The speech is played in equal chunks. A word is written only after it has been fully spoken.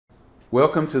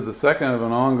Welcome to the second of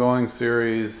an ongoing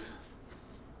series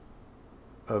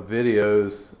of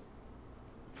videos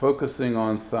focusing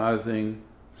on sizing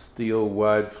steel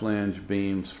wide flange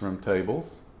beams from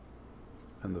tables.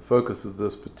 And the focus of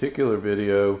this particular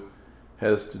video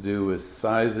has to do with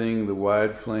sizing the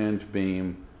wide flange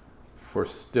beam for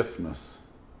stiffness.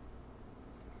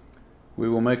 We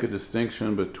will make a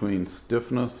distinction between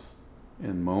stiffness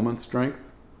and moment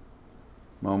strength.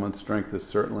 Moment strength is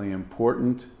certainly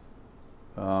important.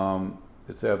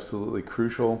 It's absolutely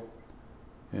crucial,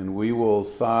 and we will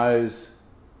size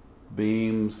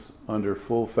beams under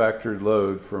full factored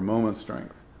load for moment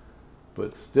strength.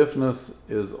 But stiffness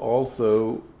is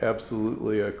also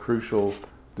absolutely a crucial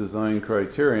design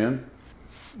criterion,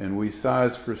 and we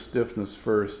size for stiffness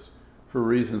first for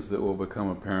reasons that will become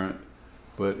apparent.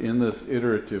 But in this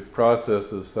iterative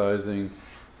process of sizing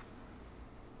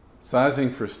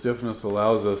for stiffness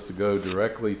allows us to go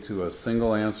directly to a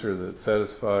single answer that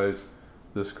satisfies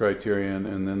this criterion,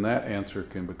 and then that answer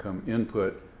can become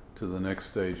input to the next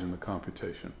stage in the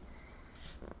computation.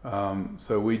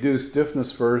 So we do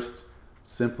stiffness first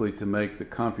simply to make the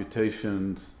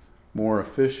computations more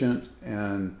efficient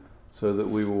and so that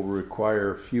we will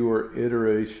require fewer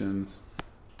iterations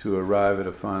to arrive at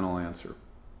a final answer.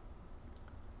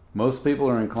 Most people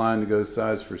are inclined to go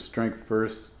size for strength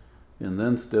first and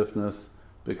then stiffness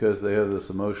because they have this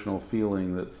emotional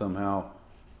feeling that somehow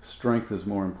strength is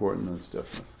more important than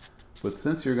stiffness. But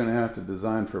since you're going to have to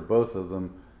design for both of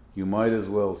them, you might as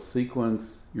well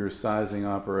sequence your sizing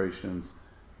operations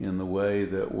in the way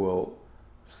that will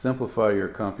simplify your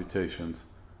computations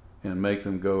and make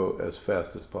them go as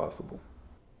fast as possible.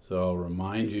 So I'll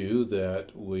remind you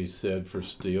that we said for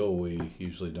steel we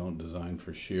usually don't design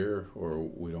for shear, or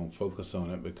we don't focus on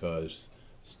it because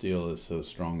steel is so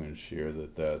strong in shear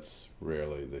that that's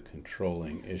rarely the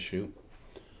controlling issue.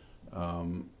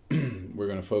 We're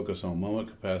going to focus on moment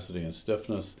capacity and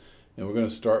stiffness, and we're going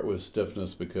to start with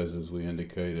stiffness because, as we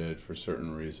indicated, for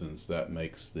certain reasons that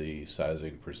makes the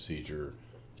sizing procedure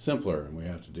simpler, and we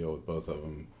have to deal with both of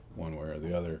them one way or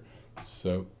the other.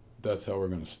 So that's how we're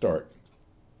going to start.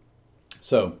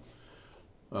 So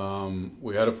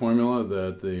we had a formula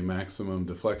that the maximum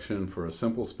deflection for a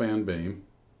simple span beam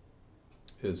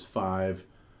is 5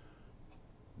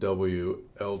 W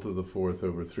L to the fourth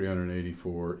over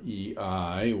 384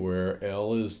 EI, where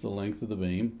L is the length of the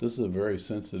beam. This is a very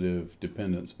sensitive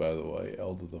dependence, by the way,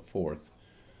 L to the fourth.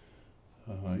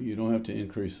 You don't have to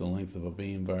increase the length of a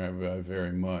beam by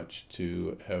very much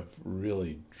to have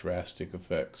really drastic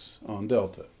effects on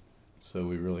delta. So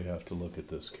we really have to look at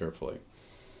this carefully.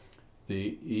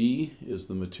 The E is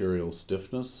the material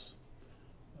stiffness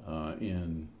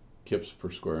in kips per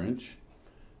square inch.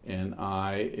 And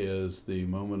I is the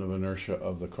moment of inertia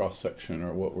of the cross-section,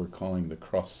 or what we're calling the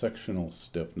cross-sectional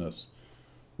stiffness,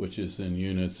 which is in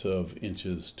units of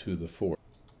inches to the fourth.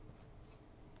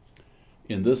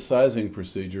 In this sizing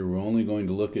procedure, we're only going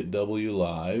to look at W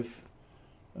live,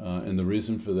 and the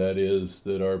reason for that is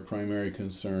that our primary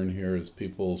concern here is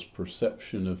people's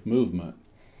perception of movement.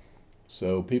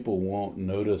 So people won't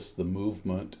notice the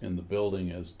movement in the building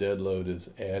as dead load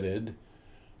is added.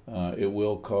 It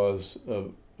will cause a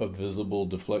visible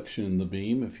deflection in the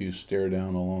beam if you stare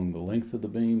down along the length of the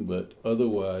beam, but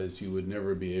otherwise you would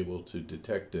never be able to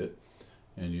detect it,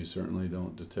 and you certainly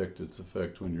don't detect its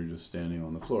effect when you're just standing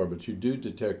on the floor. But you do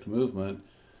detect movement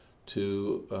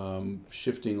to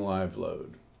shifting live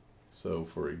load. So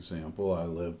for example, I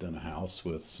lived in a house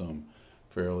with some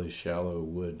fairly shallow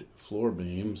wood floor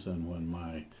beams, and when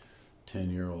my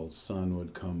 10-year-old son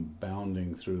would come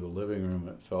bounding through the living room,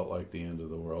 it felt like the end of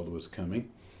the world was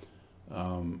coming.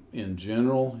 In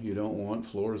general, you don't want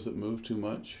floors that move too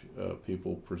much.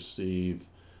 People perceive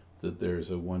that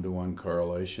there's a one-to-one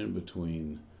correlation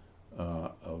between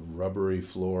a rubbery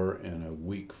floor and a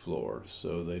weak floor,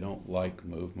 so they don't like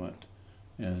movement.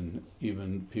 And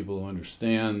even people who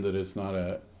understand that it's not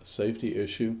a safety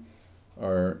issue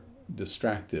are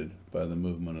distracted by the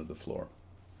movement of the floor.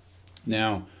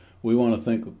 Now, we want to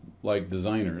think like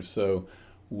designers, so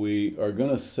we are going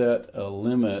to set a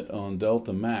limit on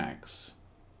delta max,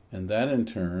 and that in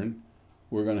turn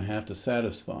we're going to have to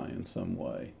satisfy in some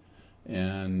way.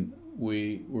 And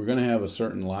we're going to have a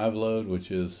certain live load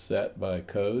which is set by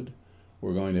code.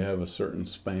 We're going to have a certain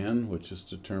span which is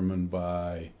determined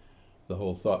by the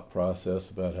whole thought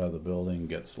process about how the building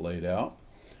gets laid out.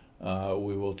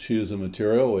 We will choose a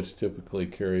material which typically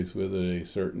carries with it a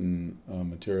certain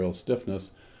material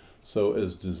stiffness. So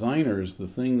as designers, the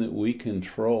thing that we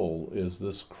control is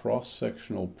this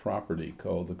cross-sectional property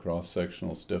called the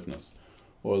cross-sectional stiffness,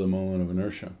 or the moment of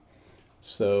inertia.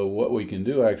 So what we can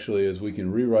do actually is we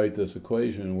can rewrite this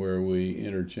equation where we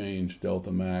interchange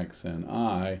delta max and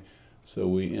I, so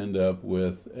we end up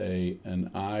with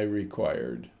an I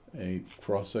required, a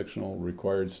cross-sectional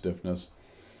required stiffness,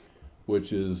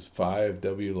 which is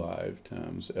 5W live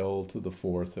times L to the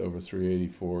 4th over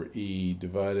 384E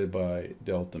divided by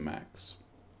delta max.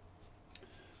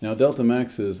 Now delta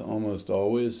max is almost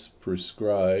always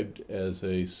prescribed as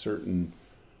a certain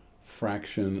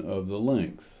fraction of the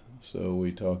length. So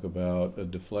we talk about a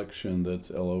deflection that's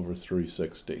L over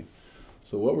 360.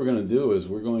 So what we're going to do is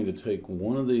we're going to take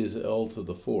one of these L to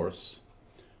the 4ths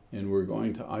and we're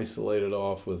going to isolate it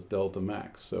off with delta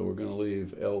max. So we're going to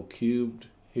leave L cubed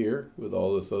here with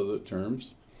all this other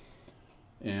terms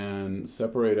and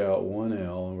separate out one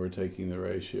L, and we're taking the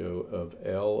ratio of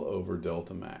L over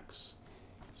delta max.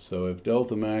 So if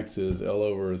delta max is L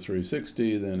over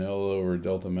 360, then L over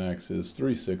delta max is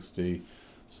 360.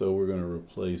 So we're going to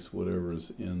replace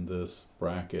whatever's in this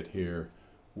bracket here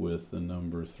with the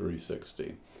number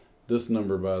 360. This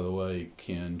number, by the way,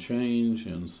 can change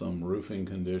in some roofing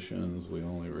conditions. We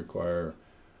only require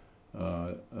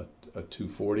a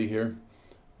 240 here.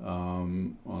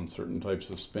 On certain types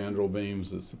of spandrel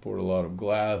beams that support a lot of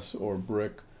glass or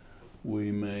brick,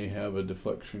 we may have a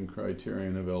deflection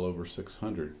criterion of L over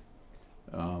 600.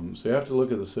 So you have to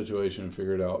look at the situation and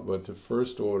figure it out, but to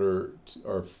first order,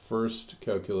 our first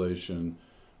calculation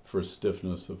for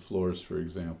stiffness of floors, for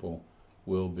example,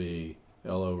 will be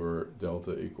L over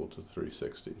delta equal to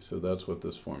 360. So that's what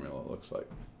this formula looks like.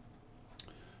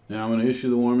 Now I'm going to issue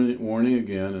the warning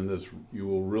again, and this you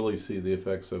will really see the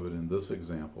effects of it in this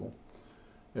example.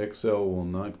 Excel will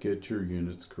not get your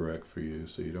units correct for you,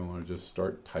 so you don't want to just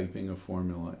start typing a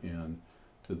formula in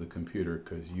to the computer,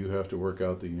 because you have to work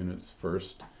out the units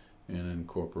first and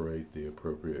incorporate the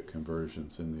appropriate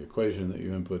conversions in the equation that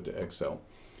you input to Excel.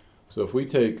 So if we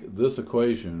take this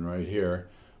equation right here,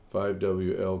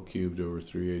 5WL cubed over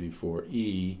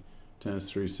 384E times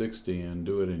 360, and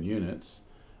do it in units,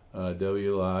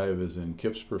 W live is in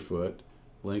kips per foot,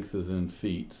 length is in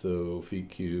feet, so feet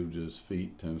cubed is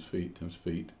feet times feet times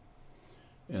feet,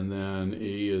 and then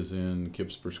E is in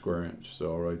kips per square inch,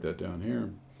 so I'll write that down here.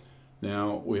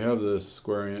 Now we have this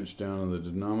square inch down in the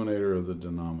denominator of the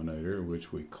denominator,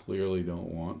 which we clearly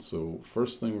don't want, so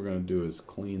first thing we're going to do is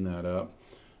clean that up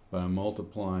by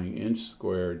multiplying inch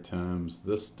squared times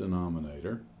this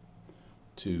denominator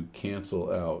to cancel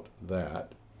out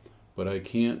that. But I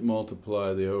can't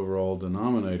multiply the overall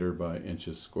denominator by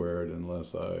inches squared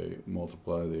unless I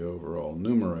multiply the overall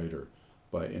numerator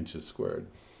by inches squared.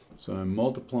 So I'm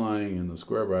multiplying in the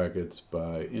square brackets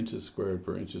by inches squared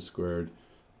per inches squared,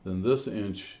 then this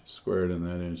inch squared and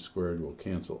that inch squared will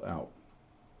cancel out.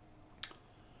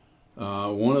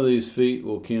 One of these feet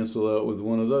will cancel out with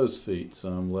one of those feet, so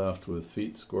I'm left with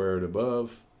feet squared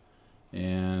above,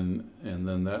 and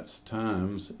then that's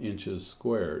times inches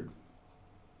squared.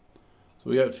 So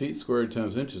we got feet squared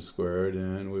times inches squared,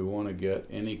 and we want to get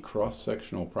any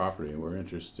cross-sectional property. We're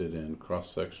interested in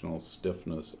cross-sectional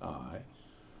stiffness I.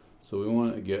 So we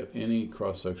want to get any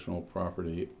cross-sectional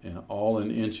property all in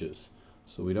inches.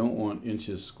 So we don't want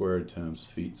inches squared times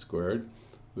feet squared.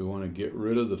 We want to get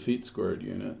rid of the feet squared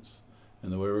units.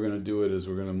 And the way we're going to do it is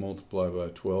we're going to multiply by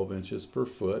 12 inches per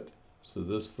foot. So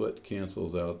this foot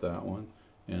cancels out that one.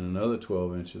 And another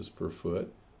 12 inches per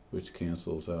foot, which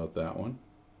cancels out that one.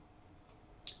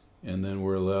 And then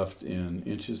we're left in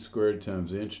inches squared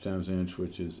times inch,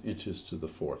 which is inches to the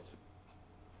 4th.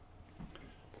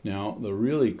 Now, the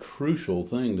really crucial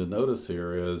thing to notice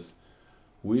here is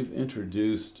we've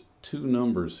introduced two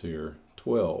numbers here,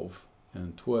 12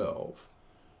 and 12,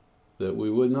 that we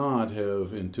would not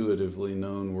have intuitively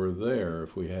known were there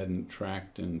if we hadn't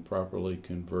tracked and properly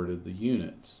converted the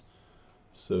units.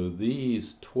 So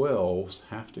these 12s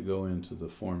have to go into the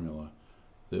formula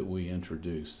that we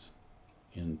introduce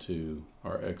into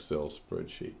our Excel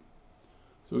spreadsheet.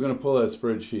 So we're going to pull that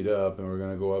spreadsheet up, and we're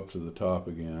going to go up to the top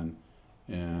again,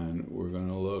 and we're going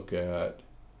to look at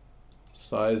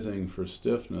sizing for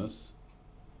stiffness,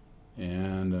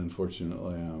 and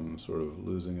unfortunately I'm sort of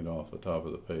losing it off the top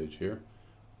of the page here,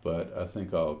 but I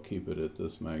think I'll keep it at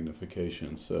this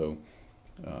magnification so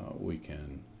we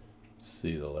can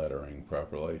see the lettering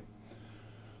properly.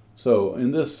 So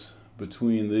in this,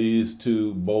 between these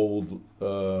two bold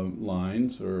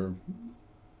lines or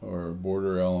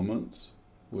border elements,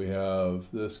 we have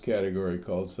this category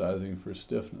called sizing for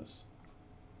stiffness,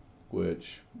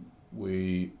 which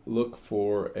we look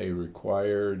for a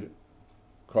required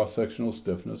cross-sectional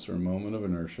stiffness or moment of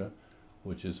inertia,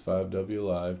 which is 5W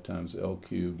live times L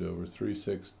cubed over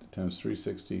 360 times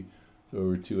 360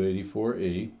 over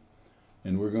 284E.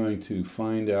 and we're going to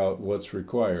find out what's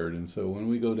required. And so when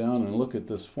we go down and look at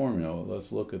this formula,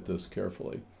 let's look at this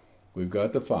carefully. We've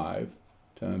got the 5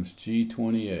 times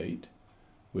G28,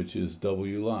 which is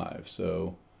W live.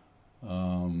 So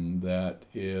that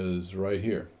is right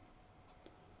here.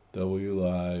 W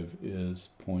live is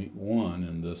 0.1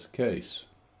 in this case.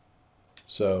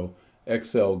 So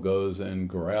Excel goes and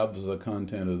grabs the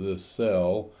content of this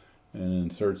cell and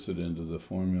inserts it into the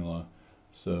formula.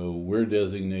 So we're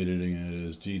designating it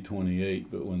as G28,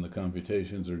 but when the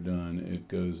computations are done, it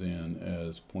goes in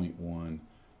as 0.1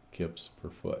 kips per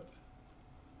foot,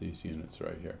 these units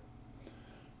right here.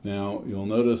 Now, you'll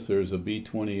notice there's a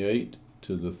B28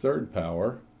 to the third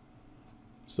power.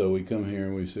 So we come here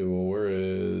and we say, well, where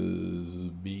is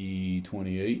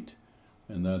B28?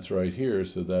 And that's right here,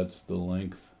 so that's the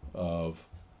length of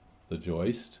the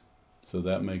joist. So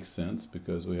that makes sense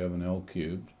because we have an L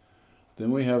cubed.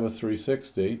 Then we have a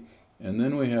 360, and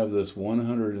then we have this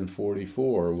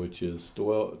 144, which is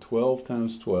 12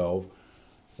 times 12.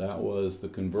 That was the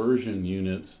conversion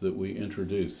units that we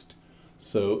introduced.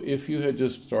 So if you had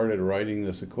just started writing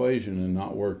this equation and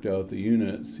not worked out the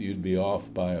units, you'd be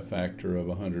off by a factor of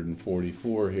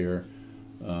 144 here,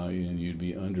 and you'd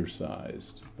be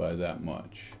undersized by that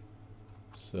much.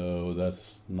 So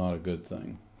that's not a good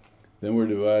thing. Then we're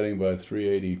dividing by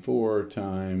 384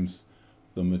 times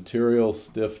the material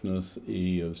stiffness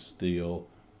E of steel,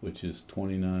 which is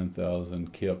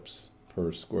 29,000 kips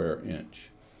per square inch.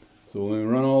 So when we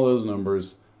run all those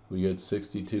numbers, we get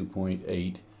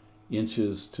 62.8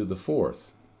 inches to the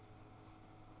fourth.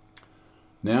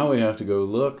 Now we have to go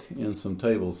look in some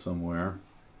tables somewhere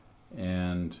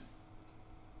and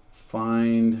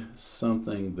find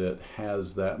something that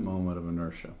has that moment of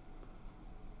inertia.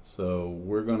 So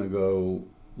we're going to go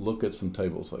look at some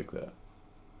tables like that.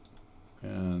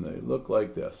 And they look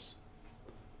like this.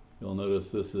 You'll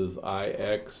notice this is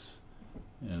IX,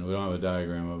 and we don't have a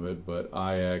diagram of it, but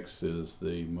IX is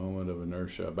the moment of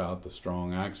inertia about the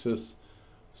strong axis.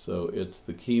 So it's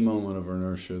the key moment of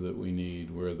inertia that we need,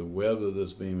 where the web of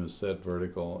this beam is set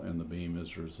vertical and the beam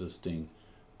is resisting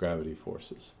gravity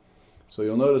forces. So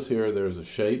you'll notice here there's a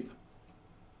shape,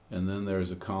 and then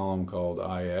there's a column called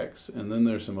IX, and then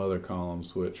there's some other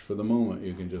columns which for the moment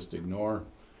you can just ignore,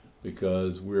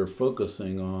 because we're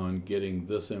focusing on getting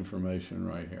this information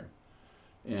right here.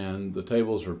 And the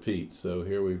tables repeat. So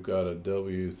here we've got a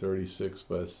W36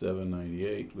 by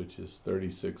 798, which is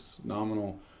 36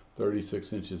 nominal,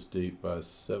 36 inches deep by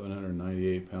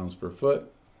 798 pounds per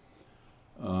foot.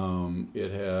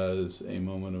 It has a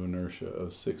moment of inertia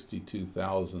of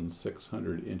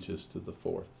 62,600 inches to the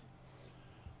fourth.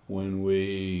 When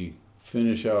we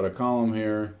finish out a column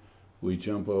here, we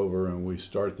jump over and we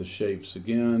start the shapes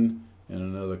again, and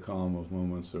another column of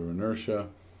moments of inertia,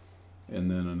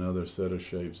 and then another set of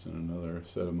shapes and another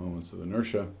set of moments of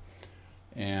inertia.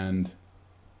 And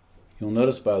you'll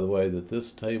notice, by the way, that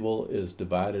this table is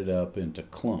divided up into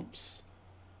clumps.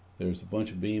 There's a bunch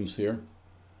of beams here,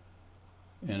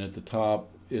 and at the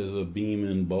top is a beam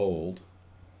in bold.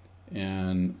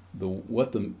 And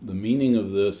what the meaning of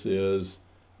this is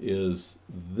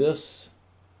this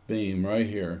beam right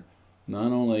here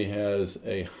not only has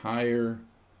a higher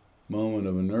moment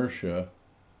of inertia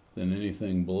than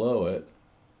anything below it.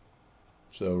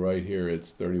 So right here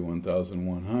it's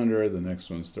 31,100, the next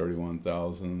one's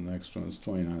 31,000, the next one's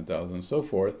 29,000, and so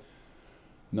forth.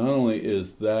 Not only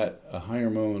is that a higher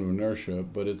moment of inertia,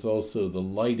 but it's also the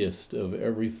lightest of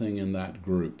everything in that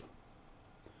group.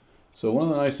 So one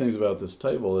of the nice things about this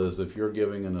table is if you're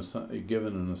given an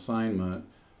assignment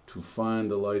to find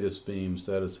the lightest beam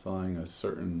satisfying a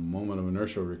certain moment of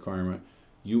inertia requirement,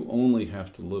 you only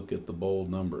have to look at the bold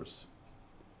numbers.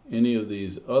 Any of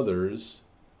these others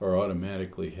are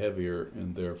automatically heavier,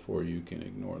 and therefore you can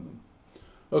ignore them.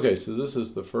 Okay, so this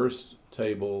is the first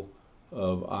table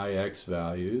of IX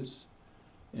values,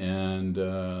 and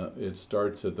it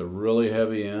starts at the really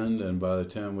heavy end, and by the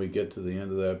time we get to the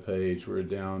end of that page, we're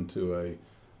down to a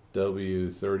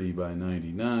W30 by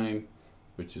 99,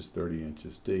 which is 30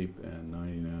 inches deep and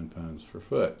 99 pounds per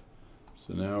foot.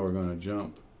 So now we're going to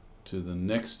jump to the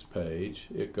next page.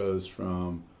 It goes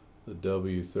from the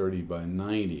W30 by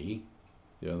 90,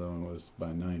 the other one was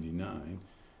by 99,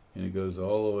 and it goes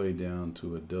all the way down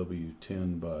to a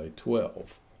W10 by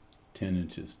 12, 10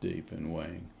 inches deep and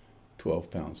weighing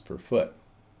 12 pounds per foot.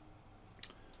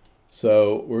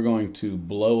 So we're going to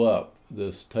blow up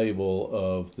this table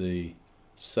of the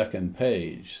second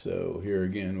page. So here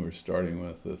again we're starting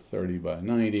with the 30 by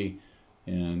 90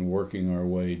 and working our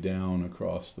way down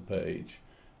across the page.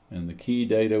 And the key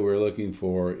data we're looking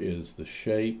for is the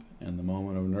shape and the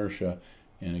moment of inertia,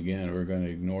 And again, we're going to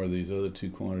ignore these other two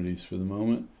quantities for the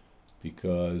moment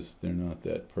because they're not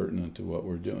that pertinent to what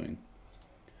we're doing.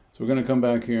 So we're going to come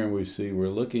back here and we see we're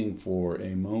looking for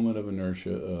a moment of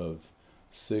inertia of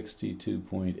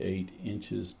 62.8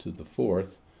 inches to the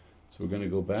fourth. So we're going to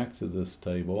go back to this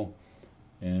table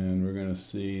and we're going to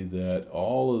see that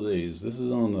all of these, this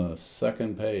is on the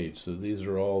second page, so these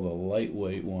are all the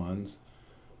lightweight ones,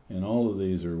 and all of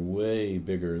these are way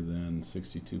bigger than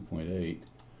 62.8.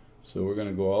 So we're going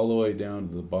to go all the way down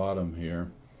to the bottom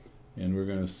here, and we're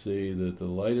going to see that the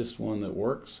lightest one that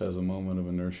works has a moment of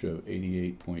inertia of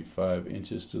 88.5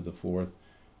 inches to the fourth,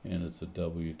 and it's a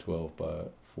W12 by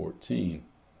 14.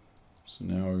 So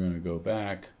now we're going to go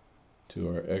back to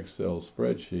our Excel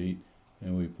spreadsheet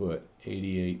and we put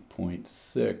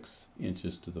 88.6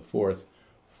 inches to the fourth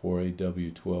for a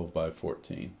W12 by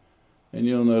 14. And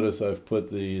you'll notice I've put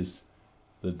these,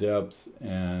 the depth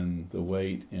and the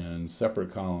weight, in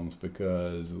separate columns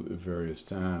because at various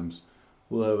times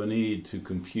we'll have a need to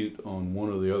compute on one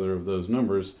or the other of those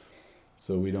numbers,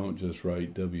 so we don't just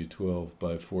write W12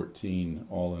 by 14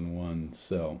 all in one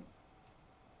cell.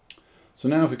 So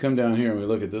now if we come down here and we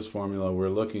look at this formula, we're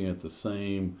looking at the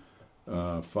same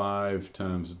 5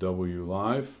 times W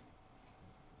live.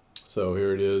 So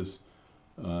here it is,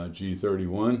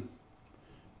 G31,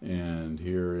 and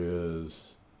here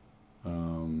is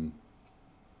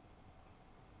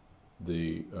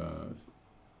the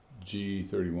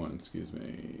G31, excuse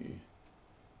me.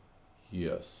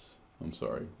 Yes, I'm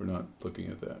sorry, we're not looking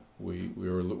at that.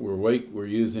 We're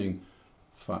using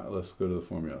let's go to the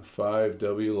formula.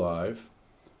 5W live,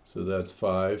 so that's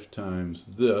 5 times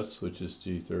this, which is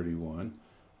G31,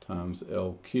 times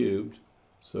L cubed.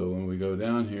 So when we go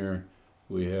down here,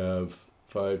 we have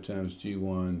 5 times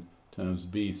G1 times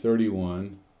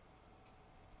B31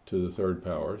 to the third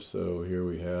power. So here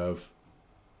we have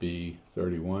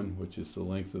B31, which is the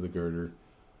length of the girder,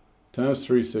 times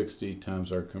 360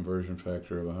 times our conversion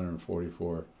factor of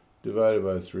 144, divided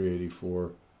by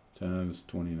 384 times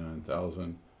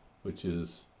 29,000, which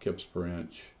is kips per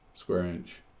inch, square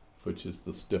inch, which is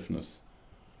the stiffness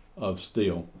of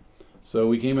steel. So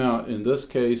we came out in this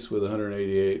case with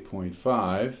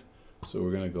 188.5. So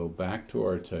we're going to go back to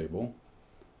our table,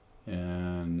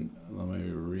 and let me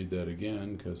read that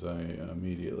again because I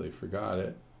immediately forgot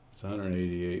it. It's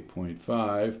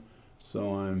 188.5.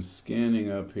 So I'm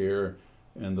scanning up here,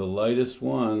 and the lightest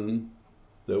one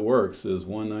that works is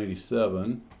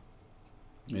 197.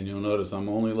 And you'll notice I'm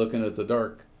only looking at the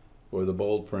dark or the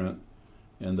bold print,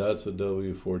 and that's a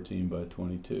W14 by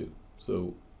 22.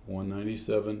 So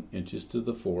 197 inches to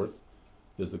the fourth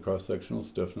is the cross-sectional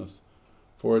stiffness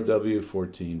for a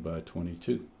W14 by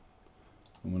 22.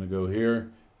 I'm going to go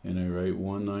here and I write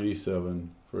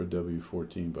 197 for a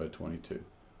W14 by 22.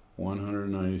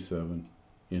 197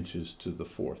 inches to the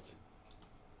fourth.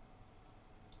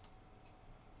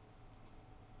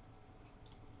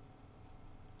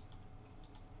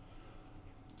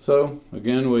 So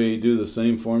again, we do the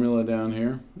same formula down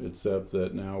here, except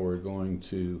that now we're going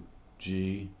to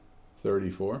G34.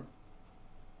 So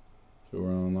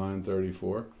we're on line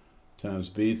 34 times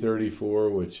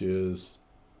B34, which is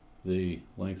the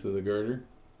length of the girder,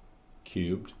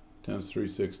 cubed, times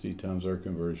 360 times our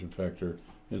conversion factor,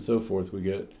 and so forth. We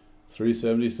get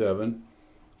 377.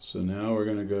 So now we're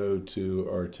going to go to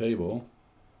our table,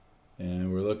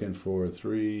 and we're looking for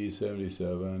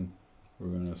 377. We're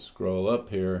going to scroll up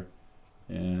here,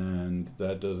 and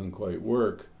that doesn't quite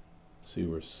work. See,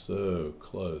 we're so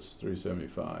close,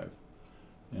 375.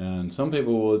 And some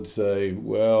people would say,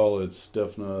 well, it's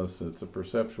stiffness, it's a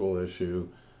perceptual issue,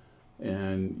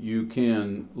 and you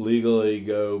can legally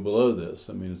go below this.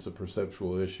 I mean, it's a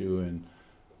perceptual issue, and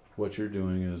what you're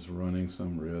doing is running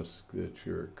some risk that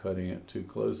you're cutting it too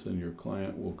close and your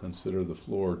client will consider the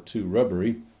floor too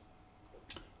rubbery.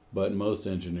 But most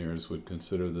engineers would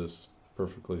consider this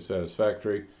perfectly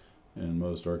satisfactory, and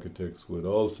most architects would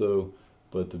also.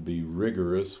 But to be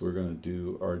rigorous, we're going to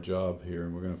do our job here,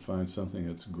 and we're going to find something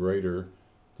that's greater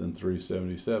than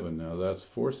 377. Now that's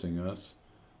forcing us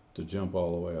to jump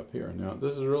all the way up here. Now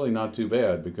this is really not too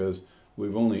bad because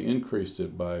we've only increased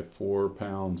it by 4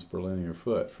 pounds per linear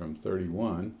foot from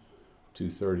 31 to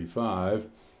 35.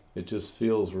 It just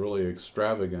feels really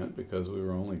extravagant because we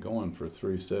were only going for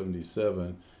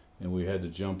 377 and we had to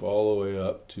jump all the way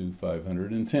up to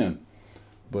 510.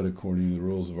 But according to the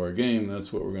rules of our game,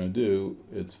 that's what we're going to do.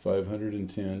 It's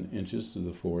 510 inches to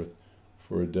the fourth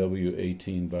for a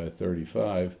W18 by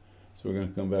 35. So we're going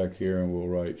to come back here and we'll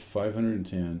write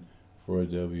 510 for a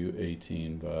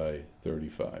W18 by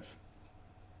 35.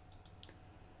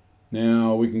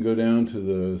 Now we can go down to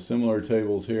the similar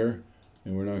tables here.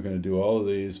 And we're not going to do all of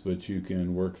these, but you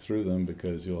can work through them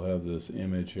because you'll have this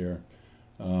image here.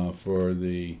 For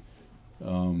the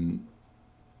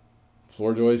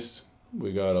floor joist,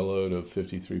 we got a load of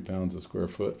 53 pounds a square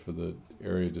foot for the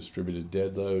area distributed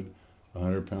dead load,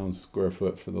 100 pounds square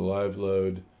foot for the live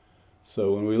load.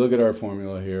 So when we look at our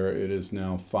formula here, it is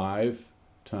now 5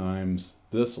 times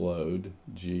this load,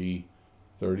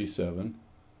 G37,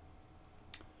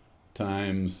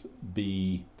 times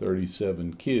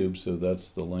B37 cubed, so that's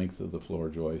the length of the floor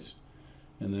joist.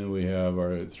 And then we have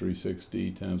our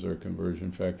 360 times our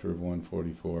conversion factor of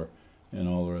 144, and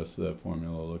all the rest of that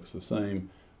formula looks the same.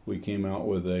 We came out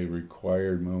with a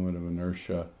required moment of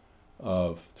inertia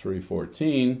of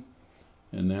 314,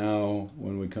 and now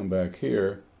when we come back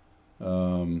here,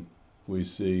 we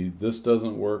see this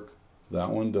doesn't work, that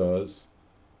one does.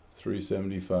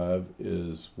 375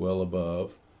 is well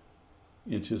above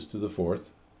inches to the fourth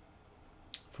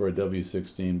for a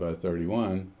W16 by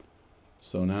 31.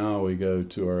 So now we go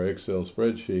to our Excel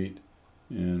spreadsheet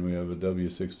and we have a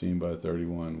W16 by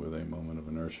 31 with a moment of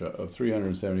inertia of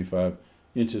 375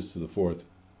 inches to the fourth,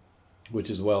 which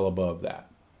is well above that.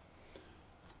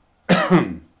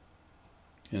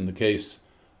 In the case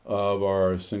of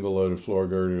our single loaded floor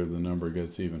girder, the number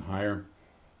gets even higher.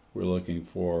 We're looking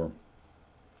for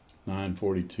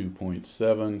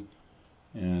 942.7,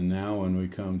 and now when we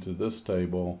come to this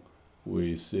table,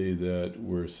 we see that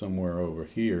we're somewhere over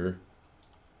here.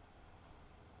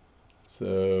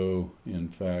 So in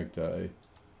fact, I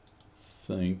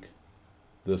think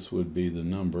this would be the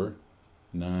number,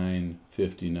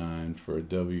 959 for a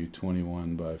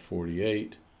W21 by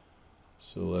 48.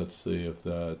 So let's see if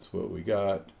that's what we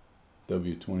got.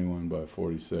 W21 by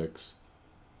 46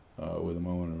 with a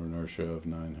moment of inertia of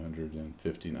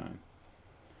 959.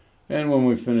 And when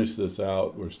we finish this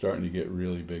out, we're starting to get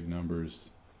really big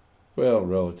numbers. Well,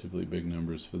 relatively big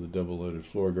numbers for the double loaded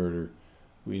floor girder.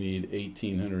 We need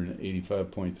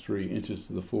 1885.3 inches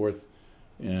to the fourth,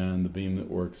 and the beam that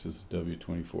works is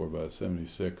W24 by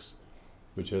 76,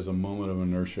 which has a moment of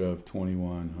inertia of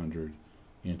 2100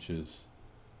 inches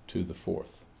to the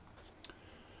fourth.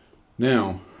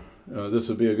 Now, this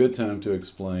would be a good time to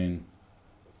explain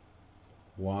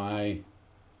why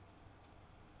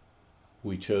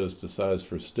we chose to size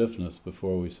for stiffness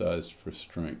before we sized for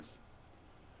strength.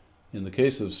 In the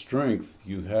case of strength,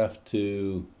 you have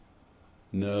to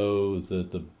know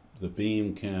that the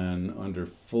beam can, under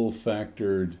full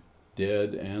factored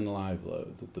dead and live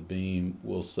load, that the beam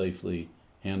will safely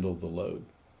handle the load.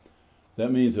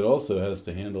 That means it also has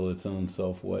to handle its own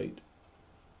self-weight.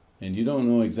 And you don't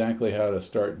know exactly how to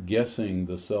start guessing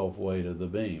the self-weight of the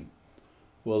beam.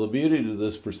 Well, the beauty to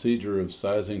this procedure of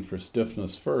sizing for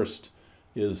stiffness first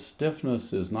is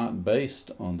stiffness is not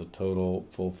based on the total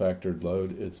full factored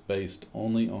load, it's based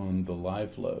only on the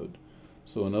live load.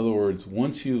 So in other words,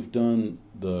 once you've done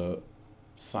the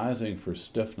sizing for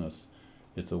stiffness,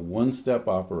 it's a one-step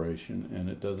operation and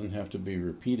it doesn't have to be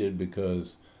repeated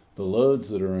because the loads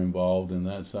that are involved in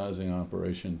that sizing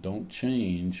operation don't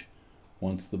change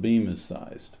once the beam is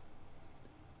sized.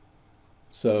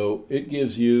 So it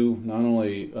gives you not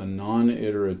only a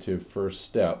non-iterative first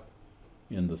step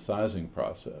in the sizing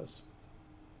process,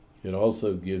 it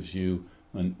also gives you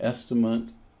an estimate,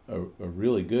 a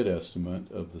really good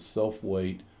estimate of the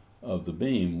self-weight of the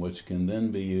beam, which can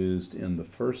then be used in the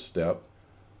first step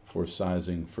for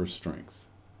sizing for strength.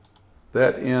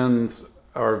 That ends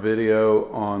our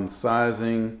video on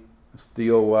sizing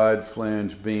steel wide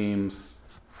flange beams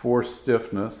for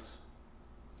stiffness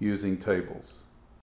using tables.